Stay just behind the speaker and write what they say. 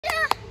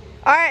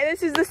All right,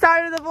 this is the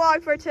start of the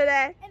vlog for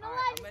today. And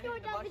Elijah's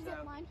going down the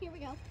zip line. Here we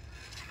go.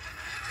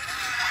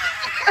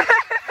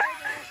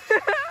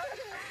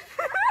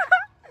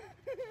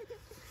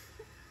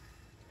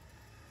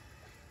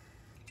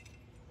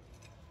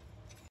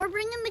 We're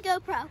bringing the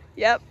GoPro.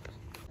 Yep.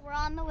 We're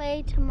on the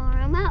way to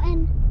Morrow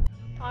Mountain.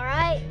 All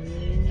right,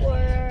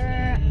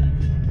 we're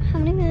how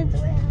many minutes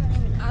away?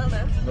 I don't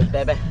know. With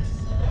Bebe.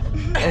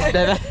 It's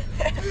Bebe.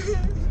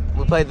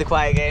 We played the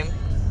quiet game.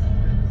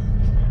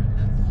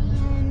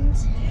 And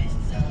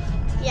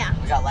yeah.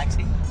 We got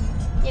Lexi.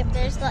 Yep,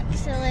 there's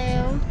Lexi.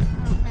 I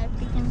don't know if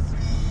we can.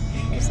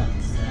 There's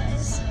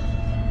Lexi.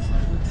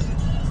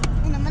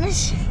 And I'm gonna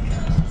show.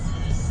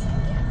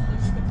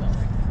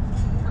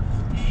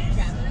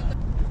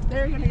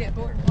 They're gonna get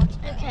bored.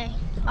 Okay.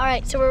 All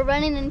right, so we're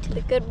running into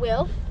the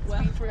Goodwill.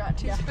 Well, we forgot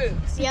 2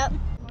 spoons. Yep.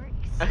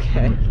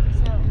 Okay.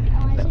 So,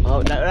 Elijah,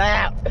 Oh, no.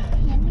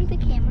 hand me the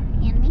camera.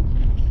 Hand me.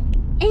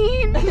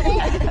 And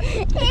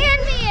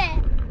hand me it.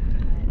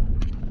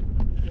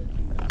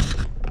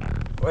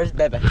 Where's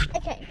Bebe?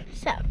 Okay,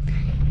 so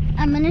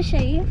I'm gonna show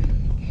you.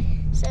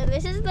 So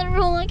this is the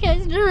roller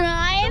coaster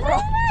ride.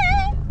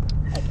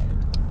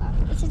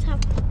 This is how. All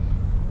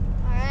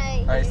right.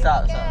 All right, here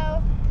stop, we go.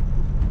 stop.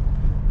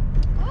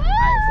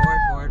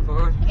 Alright,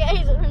 forward.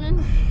 Guys, we're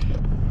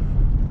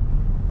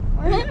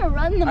gonna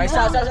run the Alright,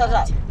 stop. There.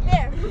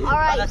 All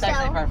right, that's so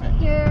actually perfect.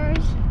 here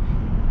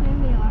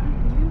we are.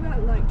 You got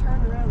like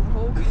turned around the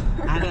whole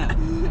car. I know.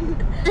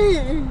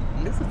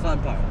 This is the fun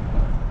part.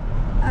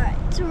 All right,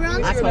 so we're on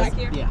Is the your back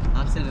here? Yeah,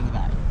 I'm sitting in the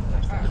back.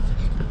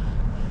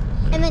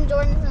 and then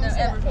Jordan's gonna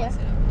sit up here.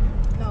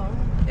 No.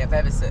 Yeah,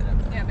 Bebe's sitting up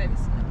there. Yeah,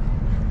 baby's.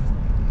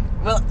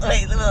 Well,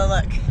 wait,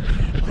 look.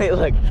 Wait,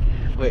 look.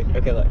 Wait,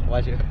 okay, look.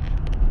 Watch it.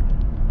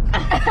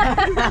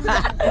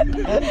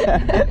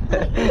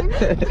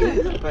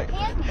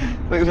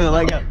 wait,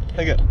 let go.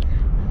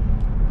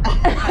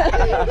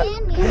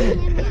 Hand me.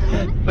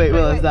 Wait,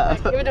 Willow, stop.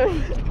 Give it to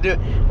me. Do it.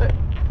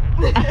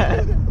 Do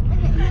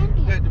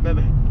it to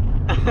Bebe.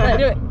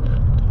 Do it.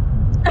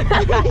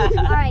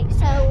 All right,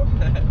 so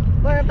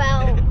we're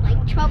about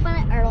like 12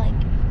 minutes or like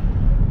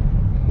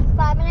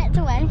 5 minutes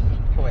away.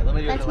 Wait, let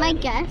me do it. That's my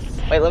guess.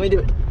 Wait, let me do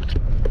it.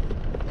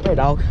 Here,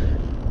 dog.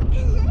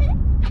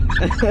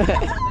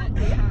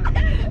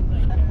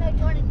 No,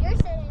 Jordan, you're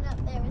sitting up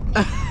there with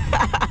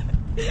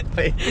me.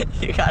 Wait,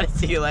 you gotta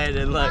see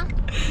Landon, look. No,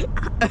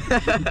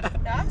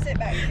 I'm sitting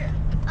back here.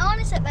 I want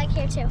to sit back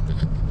here too.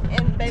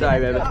 And baby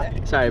Sorry, has to go Bebe. up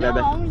there. Sorry, No, Bebe.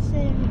 I want to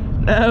sit.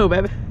 No,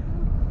 Bebe.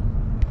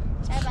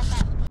 Sorry about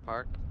that.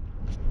 Park.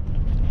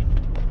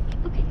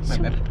 Okay, so,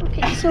 Wait, babe.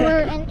 okay, so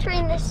we're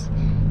entering this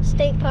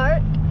state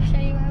park. Show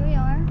you where we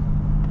are.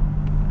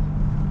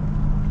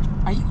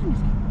 Are you in?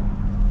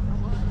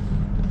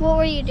 What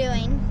were you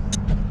doing?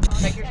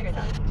 Take your shoes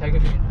off. Take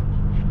your shoes.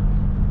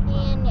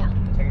 And yeah.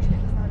 Take your shoes.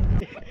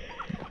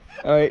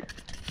 All right.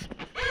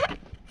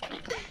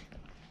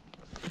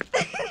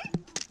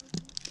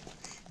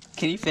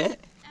 Can you fit?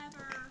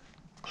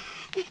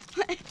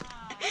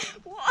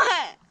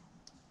 What?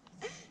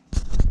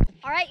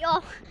 All right,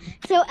 y'all.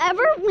 So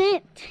Ever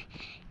went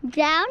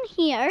down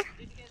here.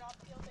 Did you get off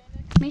the field,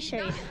 Landon? Let me show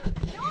you.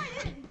 No, I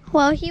didn't.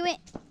 Well, he went.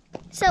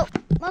 So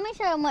let me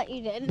show him what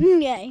you did.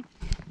 Okay.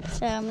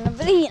 So I'm gonna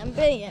video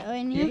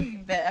and you.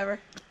 You fit ever?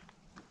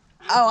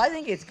 Oh, I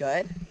think it's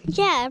good.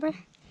 Yeah, Ever.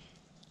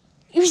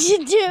 You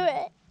should do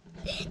it.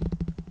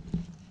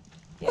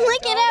 Yeah,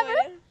 Look go at Ever.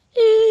 ahead.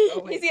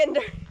 Oh, He's getting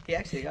dirty. He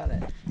actually got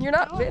it. You're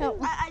not fitting. Oh.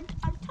 I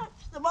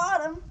touched the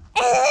bottom.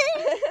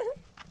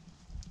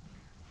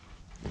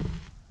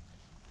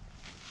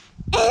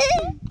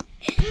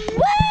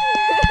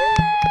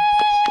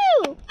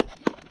 Woo!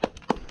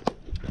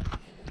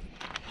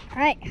 All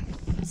right,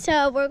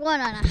 so we're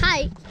going on a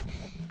hike,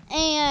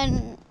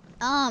 and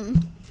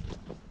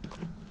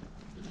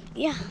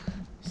yeah.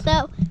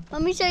 So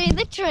let me show you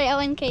the trail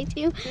in case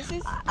you This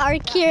is are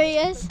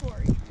curious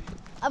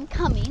of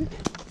coming.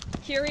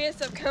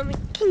 Curious of coming.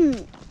 All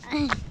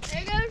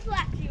There goes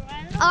Lexi,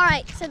 right?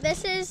 right, so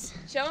this is.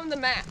 Show him the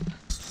map.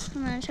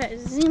 I'm gonna try to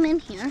zoom in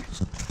here.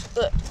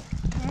 Look.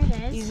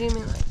 There it You is. zoom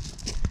in like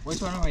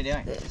Which one are we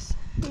doing? this.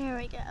 There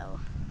we go.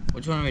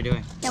 Which one are we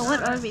doing? Now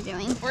what are we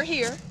doing? We're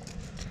here.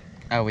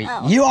 Oh,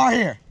 Oh. You are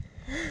here.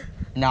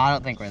 No, I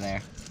don't think we're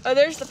there. Oh,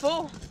 there's the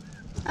pool.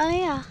 Oh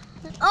yeah.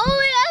 Oh,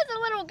 it has a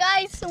little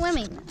guy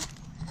swimming.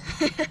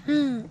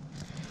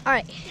 All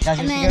right, Guys,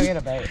 and we should go then get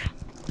a boat.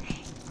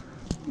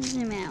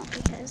 zoom out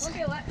because.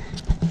 Okay, what?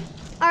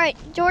 All right,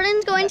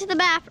 Jordan's going to the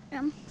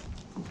bathroom.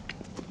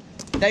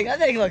 That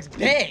thing looks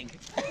big.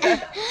 Hi,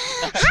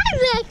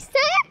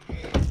 Lexi.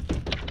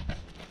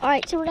 All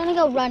right, so we're gonna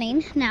go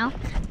running now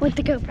with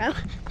the GoPro.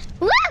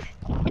 Woo!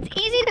 It's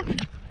easy to.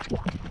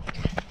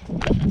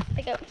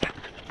 The GoPro.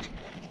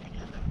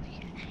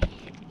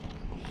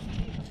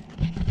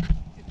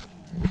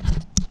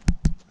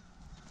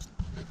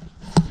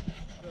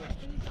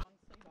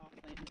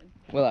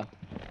 Willow.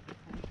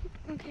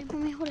 Okay, let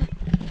me hold it.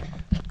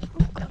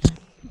 Oh, God.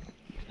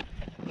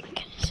 Oh, my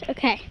goodness.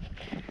 Okay,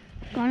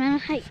 going on a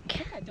hike.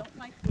 I don't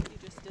like what you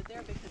just did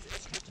there because it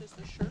stretches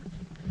the shirt.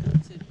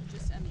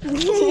 So,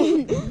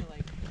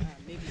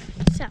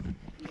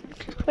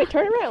 Wait,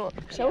 turn around.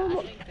 Show them.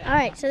 all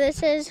right. So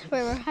this is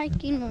where we're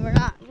hiking.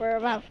 But we're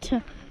about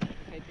to.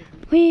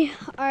 We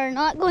are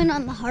not going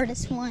on the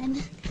hardest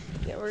one.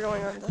 Yeah, we're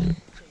going on the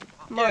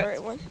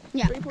moderate one.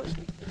 Yeah.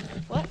 3.2.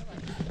 What?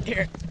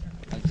 Here.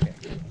 I'm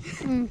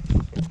scared.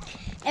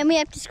 And we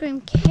have to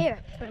scream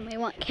carrot when we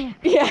want carrot.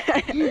 Yeah.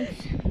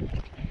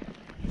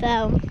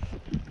 So.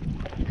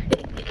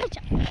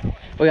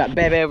 We got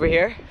Bebe over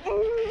here.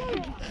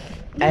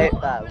 Hey,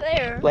 Over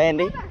there.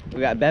 Landy.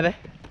 We got Bebe.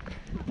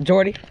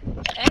 Jordy.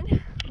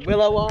 And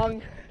Willow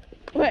Wong.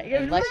 wait,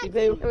 And Lexi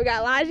Poo. we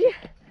got Elijah.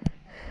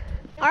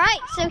 All right.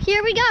 So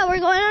here we go. We're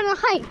going on a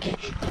hike.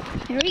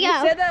 Here we You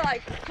go. said that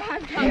like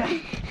 5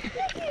 times.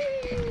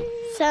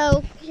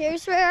 So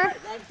here's where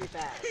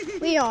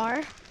we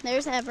are.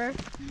 There's Ever.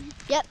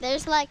 Yep.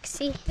 There's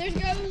Lexi. There's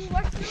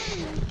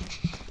Lexi.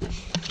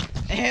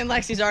 And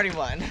Lexi's already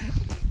won.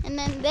 And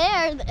then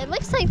there, it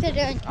looks like they're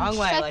doing Wrong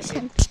way,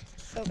 construction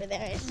over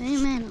there.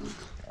 Zoom in.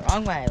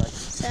 Wrong way,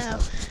 Lexi. So,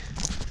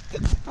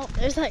 oh,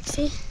 there's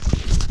Lexi.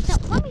 No,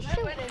 let me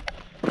show you.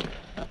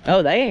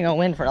 Oh, they ain't gonna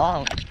win for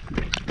long.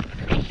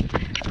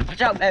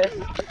 Watch out, baby.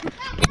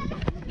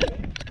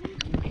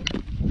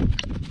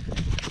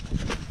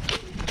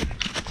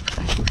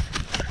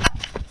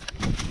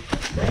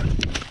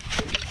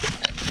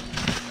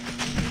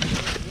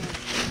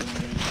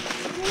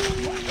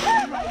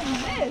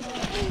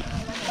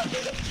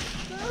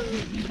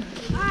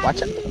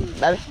 Watch it,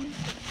 baby.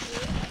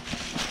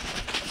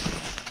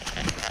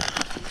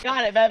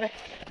 Got it, baby.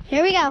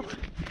 Here we go.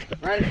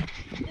 Run.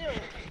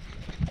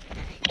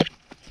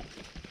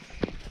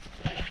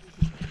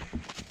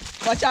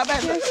 Watch out,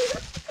 baby.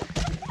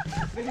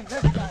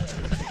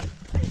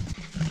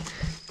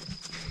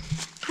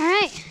 All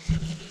right.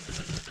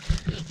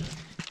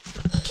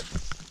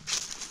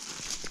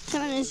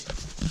 Someone is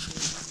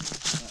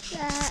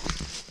that.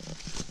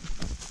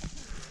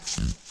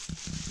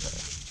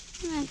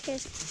 Okay.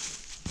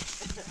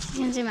 You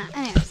can zoom out.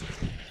 Anyways.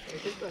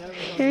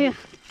 Here we go.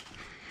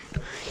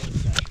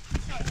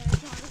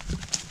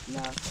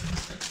 No.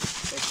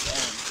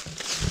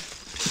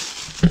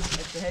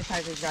 It's the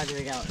hitchhiker's guide to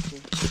the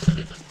galaxy.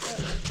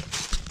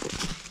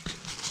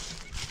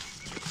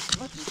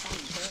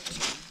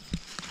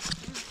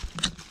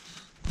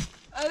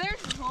 Oh,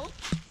 there's the hole.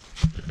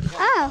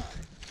 Oh.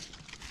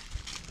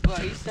 Well,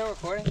 are you still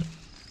recording?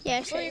 Yeah,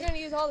 So sure. you're gonna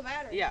use all the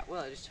battery. Yeah,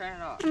 well, just turn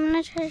it off. I'm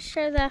gonna try to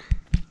show the.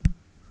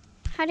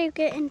 How do you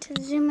get into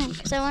the zoom in?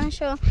 Because I want to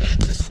show.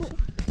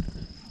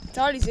 It's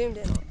already zoomed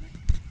in.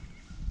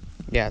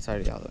 Yeah, it's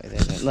already all the way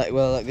there. Look,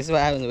 well, look, this is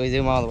what happens when we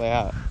zoom all the way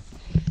out.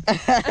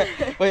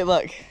 Wait,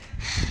 look.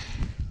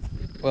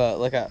 Well,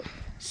 look up.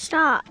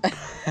 Stop.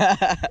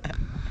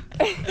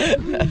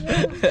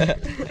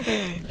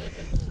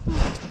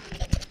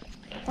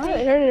 Why are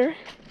they turning her?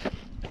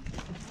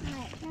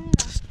 Alright, turn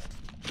it off.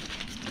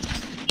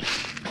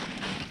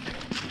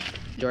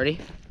 Jordy?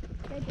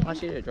 Why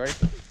don't you do it, Jordy?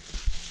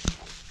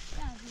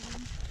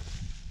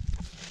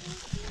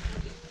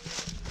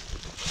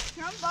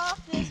 Jump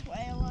off this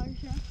way,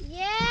 Elijah.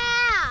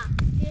 Yeah.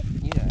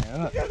 You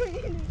know.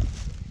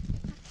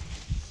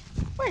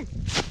 Where?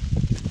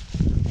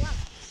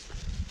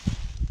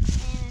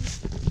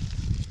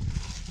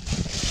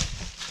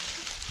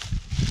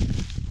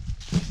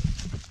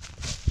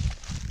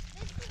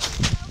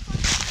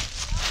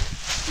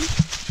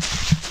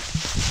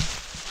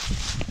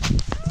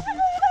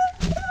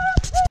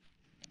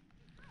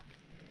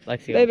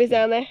 Lexi. Baby's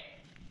down there.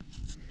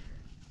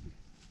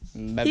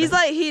 Baby. He's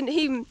like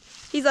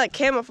he's like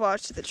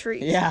camouflaged to the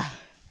trees. Yeah.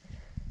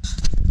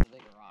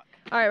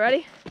 All right,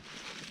 ready?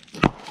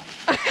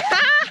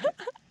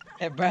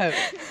 It broke.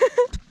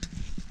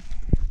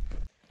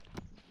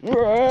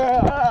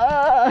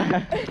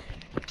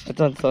 It's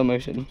on slow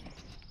motion.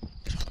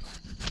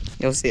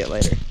 You'll see it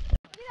later. Look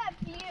at that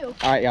view.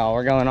 All right, y'all,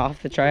 we're going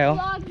off the trail.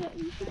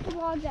 You should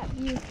vlog that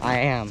view. I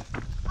am.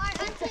 Alright,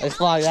 Let's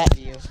vlog that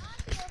view.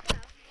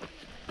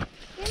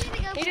 Give me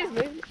the GoPro. He just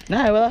moved. No,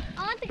 I will.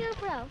 I want the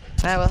GoPro.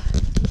 I will.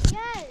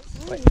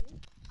 Yes. Wait.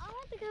 I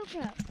want the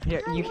GoPro.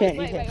 Here, you can't.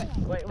 You Wait, wait, can't.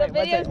 Wait, The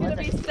video's gonna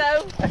be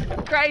so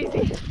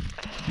crazy.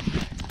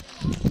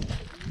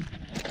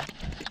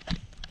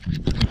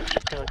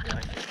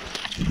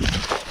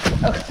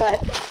 Okay.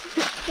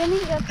 Give me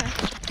the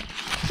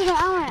GoPro. You know,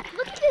 I want it.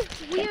 Look at this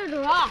weird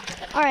rock.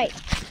 All right,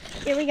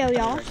 here we go,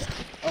 y'all.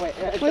 Oh, wait,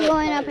 We're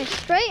going up a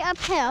straight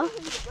uphill,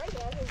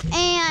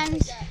 and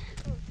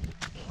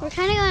we're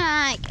kind of going to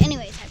hike.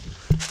 Anyways,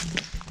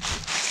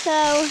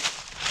 so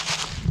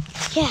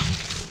yeah.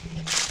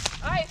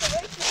 All right, so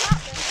race the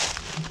top then.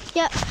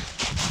 Yep.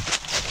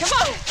 Come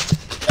on.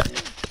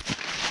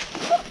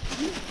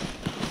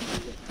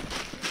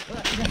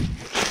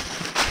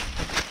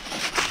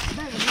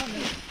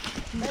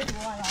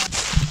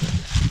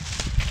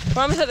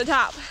 We're almost at the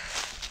top.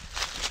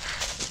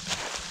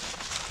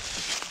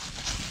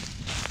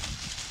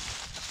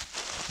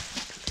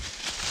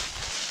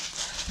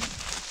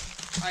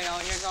 Alright, y'all,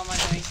 here's all my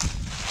things.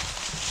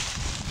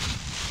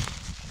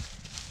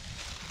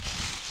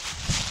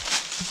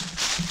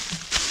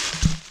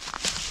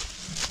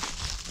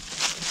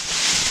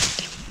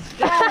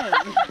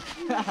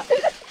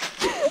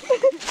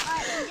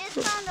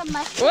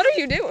 mushroom. What are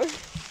you doing?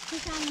 We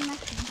found the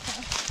mushroom, so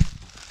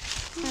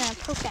I'm gonna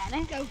poke at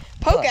it. Go.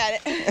 Poke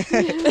at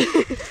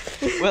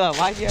it. Willow,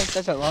 why do you have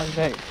such a long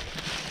face?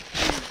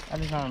 That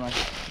is not a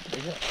mushroom.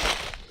 Is it?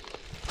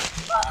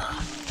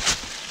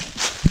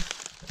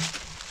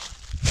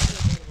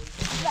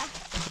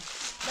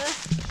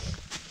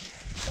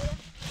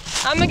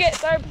 I'm gonna get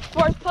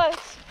fourth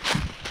place.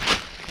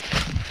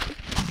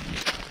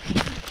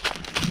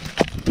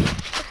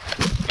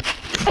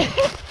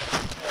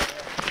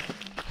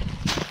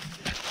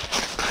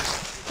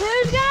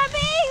 Who's gonna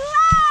be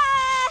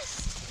last?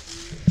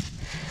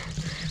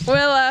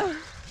 Willow,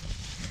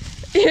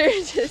 you're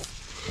just.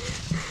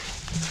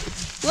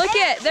 Look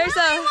at there's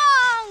Willy a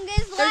Wong is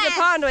there's a last.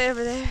 pond way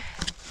over there.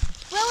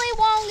 Willy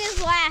Wong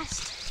is last.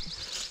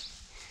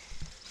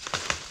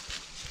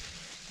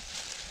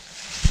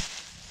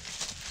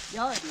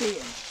 Y'all are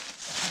cheating.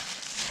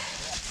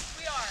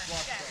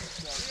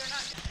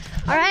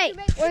 All right,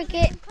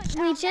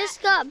 we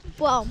just got,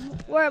 well,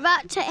 we're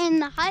about to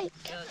end the hike,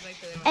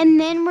 and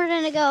then we're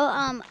gonna go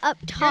up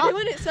top, You're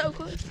doing it so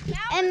close.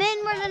 and then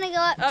we're gonna go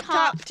up Up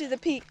top to the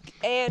peak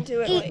and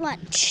to eat Italy.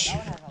 lunch.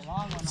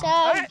 So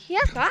Alright. yeah,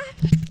 Bye.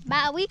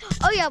 bye.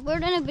 Oh yeah, we're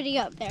doing a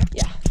video up there.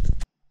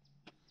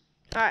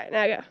 All right,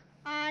 now go.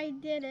 I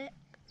did it.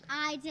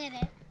 I did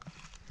it.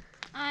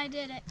 I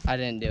did it. I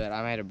didn't do it.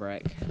 I made a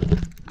break.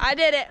 I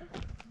did it.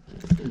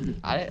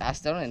 I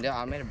still didn't do it.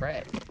 I made a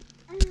break.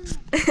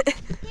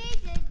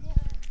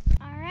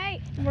 All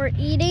right, we're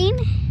eating,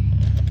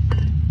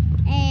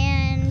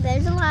 and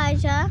there's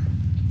Elijah.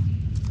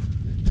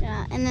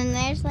 Yeah, and then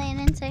there's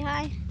Landon. Say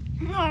hi.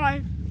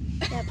 Hi.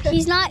 Yep.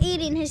 He's not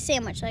eating his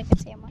sandwich like a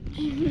sandwich.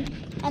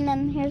 And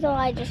then here's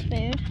Elijah's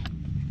food.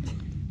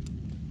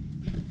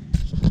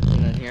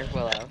 And then here's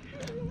Willow.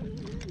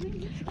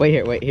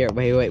 Wait,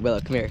 Willow,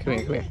 come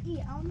here.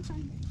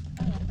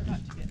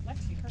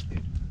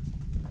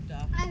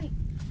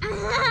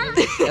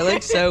 It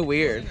looks so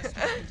weird.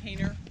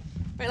 Container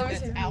Wait, let me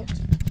that's see. out.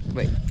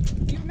 Wait.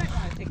 You might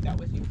want to take that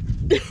with you.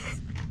 There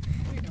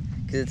you go.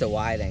 Because it's a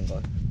wide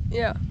angle.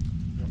 Yeah.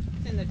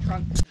 It's in the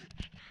trunk.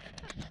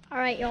 All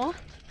right, y'all.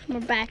 We're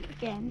back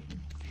again.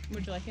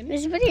 Would you like any?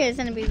 This video is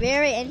going to be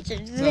very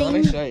interesting. So let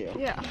me show you.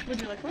 Yeah.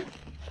 Would you like one?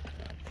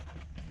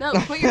 No,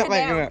 put your head Wait,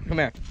 down. come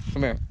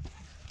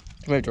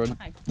here, Jordan.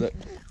 Hi. Look.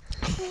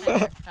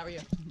 Hi, how are you?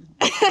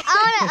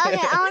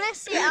 I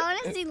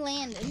want to see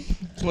Landon.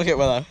 Look at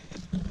Willow.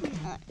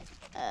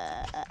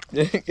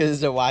 Because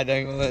it's a wide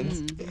angle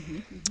lens.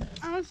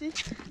 I want to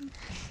see.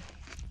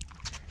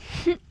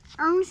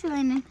 I want to see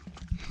Landon.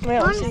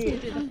 Well, Let's see. see.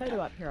 Do the photo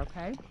up here,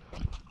 okay?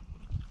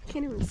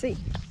 Can't even see.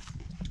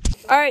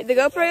 All right, the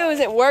GoPro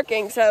isn't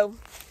working, so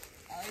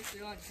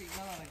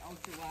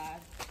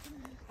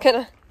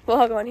we'll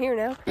hug on here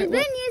now. We've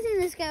been using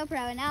this GoPro,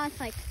 and now it's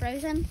like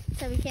frozen,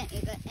 so we can't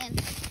use it.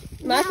 And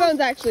My now- phone's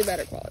actually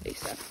better quality,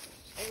 so.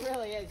 It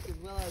really is,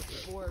 because Willow's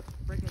 4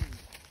 freaking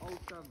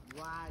ultra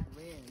wide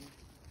lens.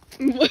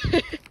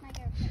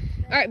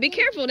 All right, be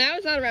careful now.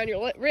 It's not around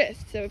your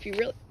wrist, so if you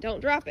really don't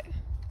drop it.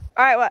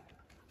 All right, what?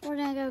 We're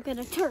gonna go get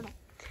a turtle.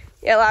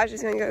 Yeah,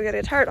 Elijah's gonna go get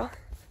a turtle.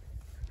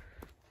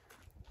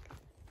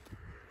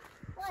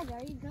 Elijah,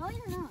 are you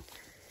going or not?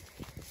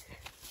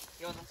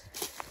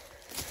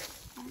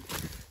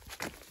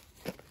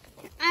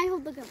 I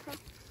hold the GoPro.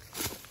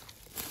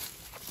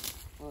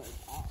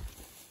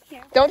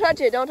 Don't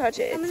touch it. Don't touch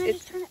it. I'm gonna It's,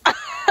 just turn it. I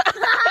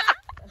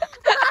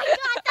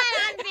got that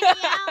on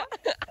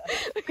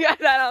video. we got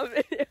that on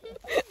video.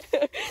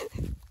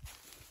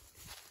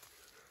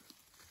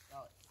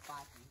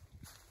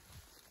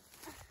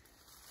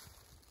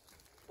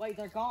 Wait,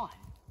 they're gone.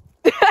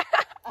 Wait,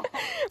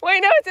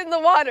 no, it's in the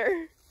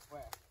water.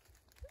 Where?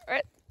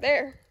 Right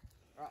there.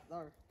 Right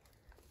there.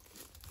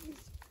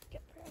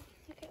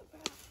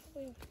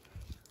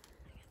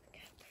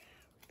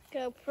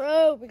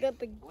 GoPro. We got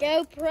the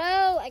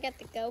GoPro. I got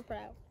the GoPro.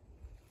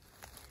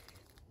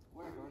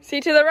 See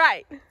to the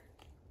right.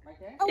 Right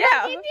there? Oh,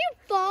 Yeah. What if you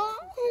fall?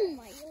 Oh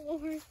my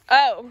lord.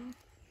 Oh.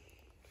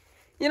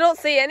 You don't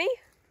see any?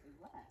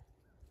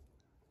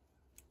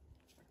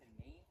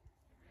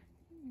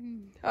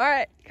 All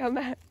right, come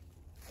back.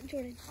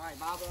 Jordan. Alright,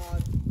 bye,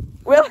 vlog.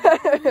 Will.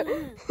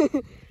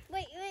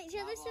 Wait,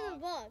 show this to the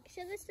vlog.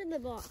 Show this to the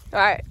vlog. All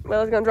right,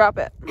 Willow's gonna drop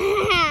it.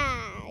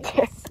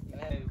 Yes.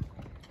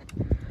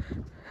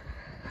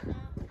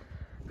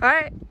 All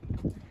right,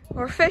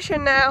 we're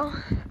fishing now.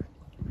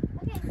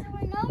 Okay, so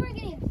we know we're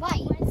getting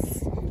bites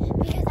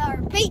because our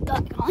bait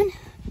got gone.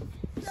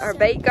 Our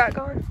bait got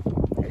gone.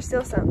 There's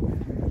still some.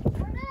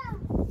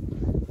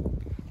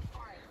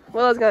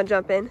 Willow's gonna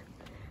jump in.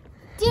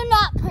 Do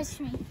not push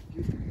me.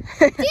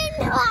 Do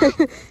not.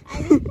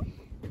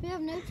 We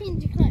have no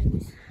change of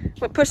clothes.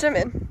 Wait, push him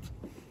in.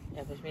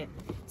 Yeah, push me in.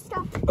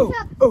 Stop. Oh,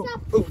 Stop. oh,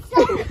 Stop. oh.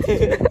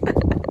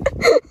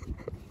 Stop.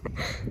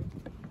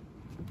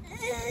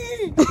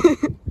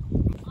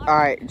 All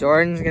right,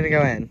 Jordan's gonna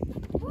go in.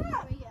 Where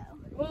are we go?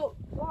 Well,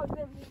 Oh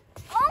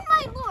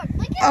my lord.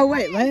 Look at Oh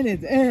wait,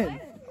 Landon's in. Landon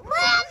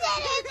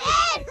is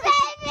in,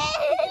 baby.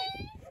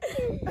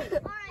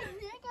 Alright,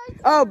 there goes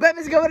Oh,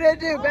 Bevan's going in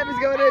too. Bevan's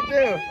going in too.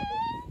 Here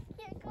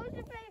goes the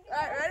baby.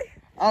 All right, ready?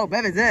 Oh,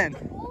 Bevan's in. Oh,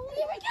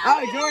 here we go.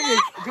 Oh,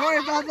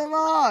 Jordan's on the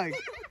log.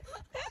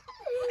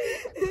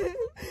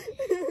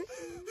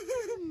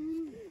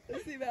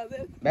 Let's see about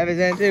this. Bevan's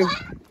in too.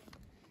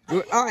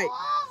 All right.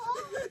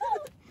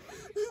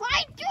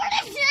 Why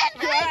Jordan's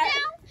in right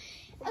now?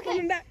 Okay,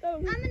 Coming back.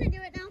 I'm gonna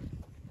do it now.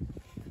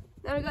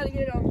 Now we gotta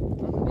get it on the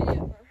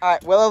video. All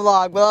right, Willow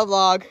vlog. Willow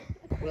vlog.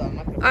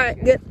 All right,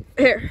 good.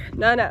 Here.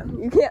 No,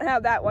 you can't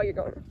have that while you're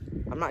going.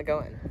 I'm not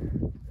going.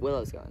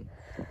 Willow's going.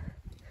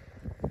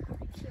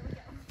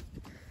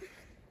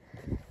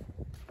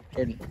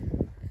 Jordan.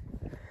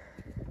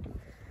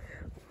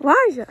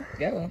 Elijah,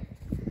 Go.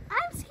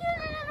 I'm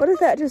scared. what if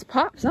that just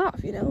pops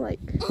off? You know, like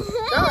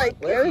not like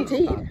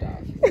guaranteed. Here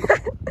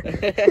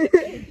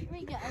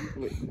we go.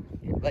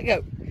 Let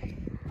go.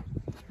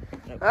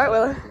 All right,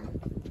 Willow.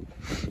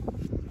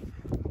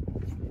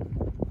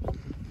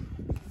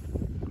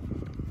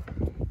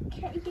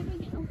 Okay, here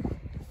we go.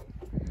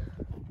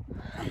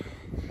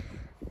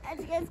 As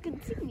you guys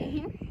can see me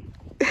here.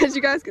 As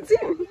you guys can see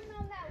me.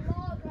 On that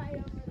log right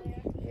over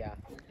there. Yeah.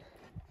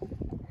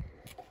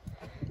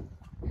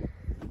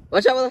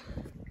 Watch out, Willow.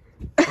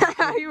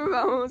 You were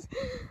almost.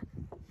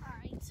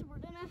 Alright, so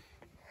I'm gonna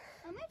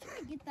try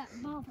to get that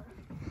bobber.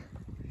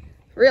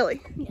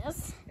 Really?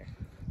 Yes,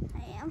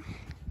 I am.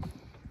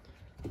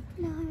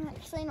 No, I'm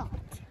actually not.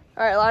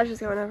 All right, Elijah's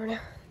going over now.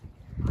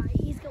 Alright,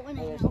 he's going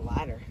in. There's a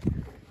ladder.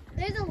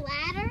 There's a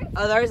ladder.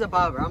 Oh, there's a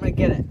bobber. I'm gonna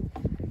get it.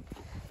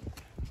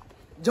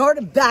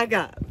 Jordan, back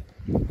up.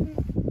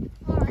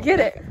 Alright. Get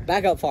it.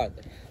 Back up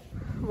farther.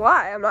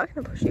 Why? I'm not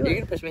gonna push you. You're in.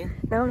 gonna push me in.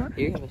 No, I'm not.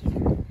 You're gonna push me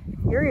in.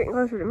 You're getting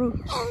closer to me.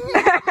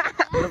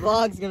 The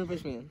vlog's gonna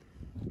push me in.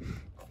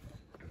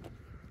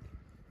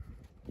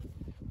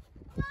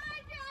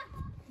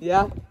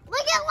 Yeah.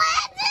 Look at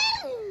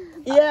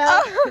Landon!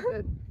 Yeah.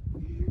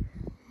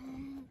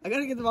 I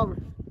gotta get the bobber.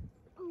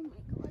 Oh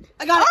my god.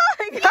 I got it. Oh,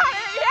 I got it!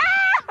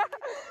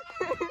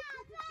 Yeah!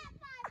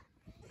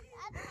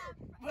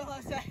 Willow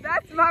said.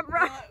 That's my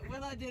bro.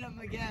 Willow did a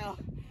Miguel.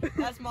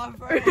 That's my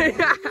friend.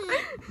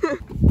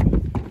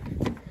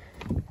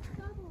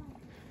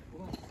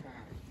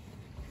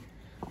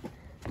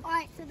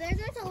 Alright, so there's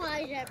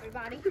Elijah,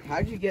 everybody.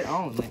 How'd you get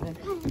on, Landon?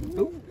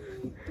 Oop.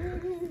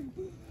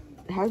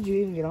 How'd you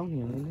even get on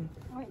here, Landon?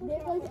 Alright,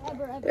 there goes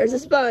Ever. There's a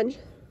sponge.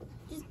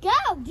 Just go.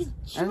 Just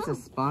jump. That's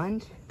a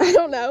sponge. I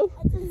don't know.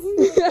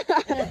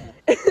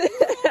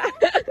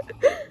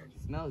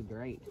 Smells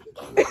great.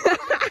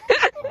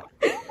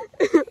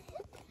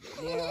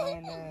 Yeah,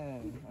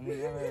 Landon. I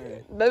mean,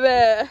 Ever. Baby.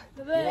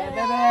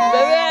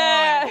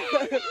 Yeah, Baby.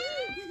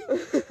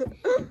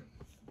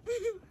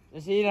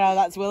 Just so you know,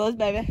 that's Willow's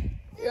baby.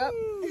 Yep.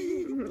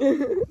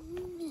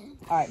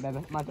 Alright, baby,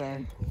 my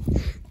turn.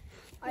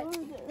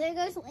 Alright, there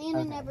goes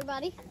Landon,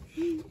 everybody.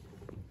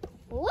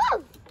 Woo!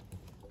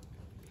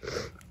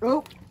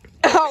 Oh.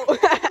 Oh.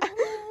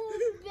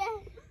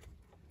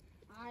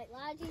 Alright,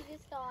 Elijah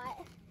just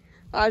got.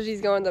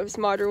 Aji's going the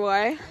smarter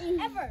way.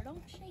 Ever,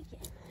 don't shake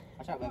it.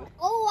 Watch out, baby.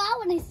 Oh, I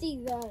want to see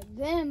them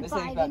This thing's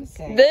about fighting. to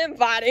sink. Them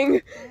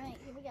fighting. Alright,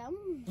 here we go.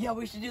 Yeah,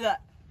 we should do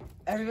that.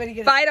 Everybody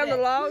get a Fight on the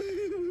stick log.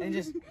 and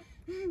just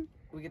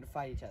we get to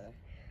fight each other.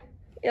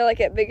 Yeah, like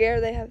at Big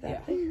Air, they have that Yeah.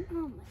 thing.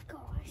 Oh my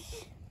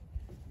gosh.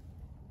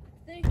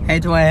 Hey,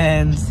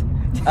 twins.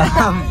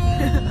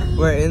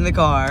 We're in the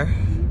car.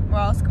 We're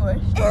all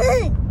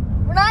squished.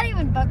 We're not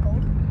even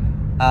buckled.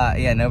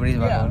 Yeah, nobody's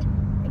buckled.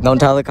 Don't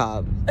tell the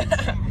cop.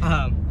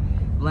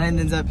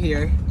 Landon's up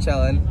here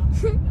chilling.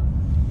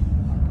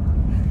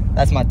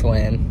 That's my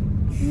twin.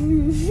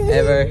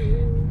 Ever,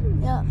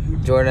 Yeah.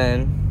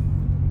 Jordan,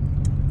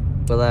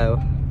 Willow,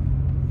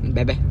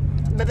 baby,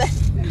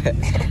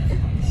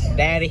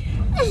 Daddy.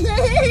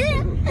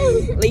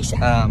 Alicia.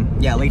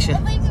 Yeah, Alicia.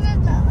 At least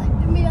it's not like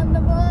me on the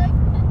bike.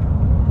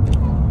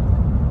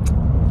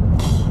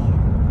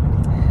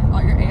 Oh,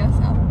 your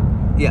ASL.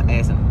 Yeah,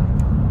 ASL.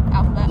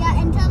 Alphabet.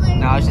 Yeah, and tell her.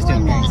 No, I was just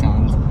doing gang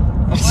sounds.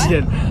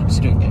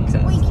 Just doing gang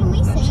sounds. Wait, can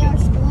we say our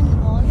school in the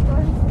vlog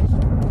story?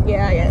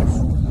 Yeah, I guess.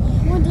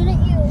 Well,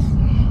 didn't you?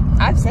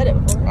 I've said it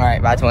before. All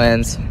right, bye,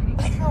 twins.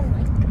 Oh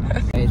my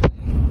god. Hey,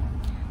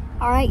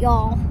 Alright,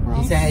 y'all.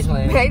 you say hey,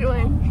 twin. Hey,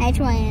 twin. Hey,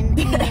 twin.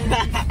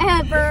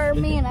 Ever,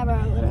 me and Ever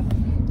are little.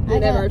 We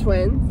never are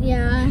twins.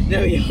 Yeah.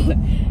 No, you.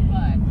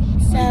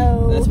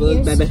 So That's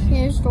Willow's baby.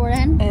 here's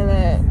Jordan. And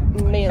then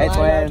me and Hey,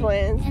 Elijah are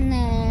twin. twins. And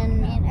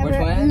then me and We're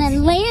Ever. And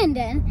then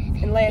Landon.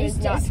 And Landon's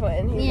He's not just-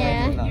 twin. He's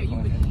Yeah. Not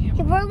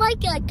twin. We're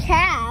like a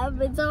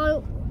cab. It's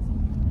like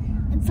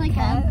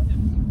a,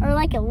 or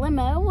like a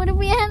limo. What if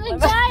we have a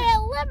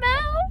giant limo?